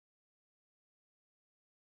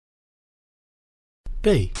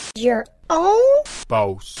Be your own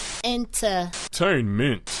boss.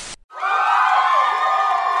 Entertainment.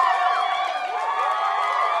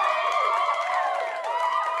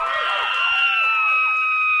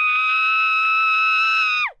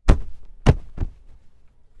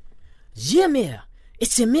 Jimmy,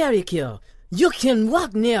 it's America. You can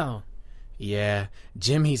walk now. Yeah,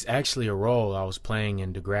 Jimmy's actually a role I was playing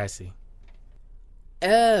in Degrassi.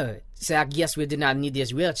 Oh, so I guess we did not need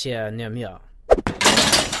this wheelchair no more.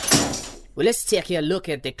 Well, let's take a look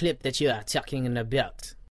at the clip that you are talking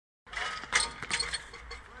about.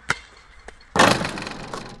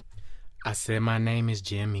 I said my name is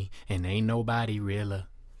Jimmy, and ain't nobody realer.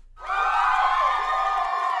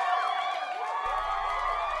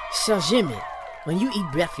 So, Jimmy, when you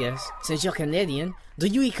eat breakfast, since you're Canadian, do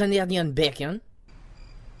you eat Canadian bacon?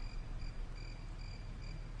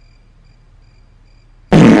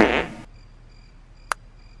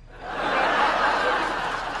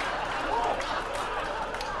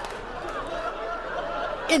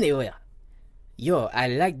 Anyway, yo, I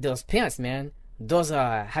like those pants, man. Those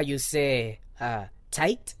are, how you say,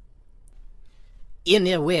 tight?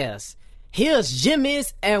 Anyways, here's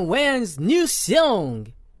Jimmy's and Wayne's new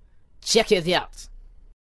song. Check it out.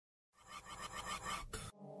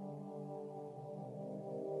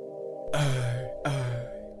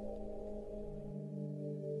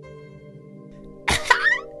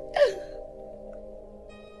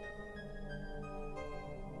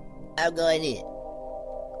 I'm going in.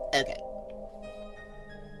 Okay.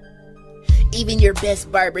 Even your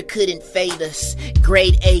best barber couldn't fade us.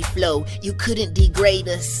 Grade A flow, you couldn't degrade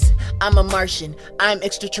us. I'm a Martian, I'm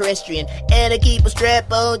extraterrestrial, and I keep a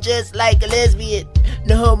strap on just like a lesbian.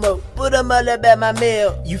 No homo, put them all about my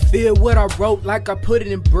mail. You feel what I wrote like I put it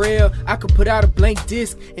in braille. I could put out a blank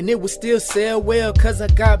disc and it would still sell well, cause I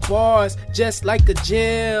got bars just like a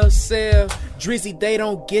jail cell. Drizzy, they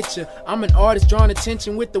don't get you. I'm an artist drawing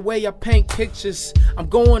attention with the way I paint pictures. I'm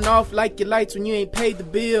going off like your lights when you ain't paid the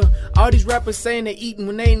bill. All these rappers saying they eating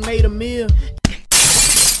when they ain't made a meal.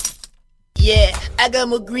 Yeah, I got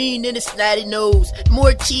more green than a snotty nose,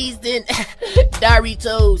 more cheese than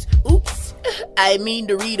Doritos. Oops, I mean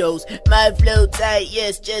Doritos. My flow tight,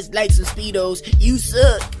 yes, just like some Speedos. You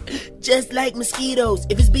suck, just like mosquitoes.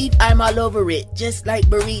 If it's beef, I'm all over it, just like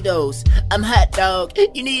burritos. I'm hot dog,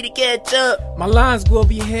 you need to catch up. My lines go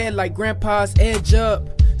over your head like grandpa's edge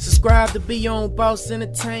up. Subscribe to Be On Boss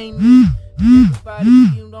Entertainment. Everybody,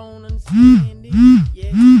 you don't understand it. Yeah,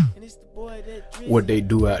 and it's the boy that What they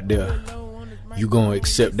do out there? You gonna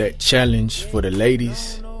accept that challenge for the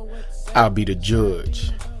ladies? I'll be the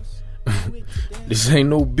judge. This ain't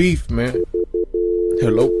no beef, man.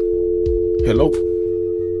 Hello? Hello?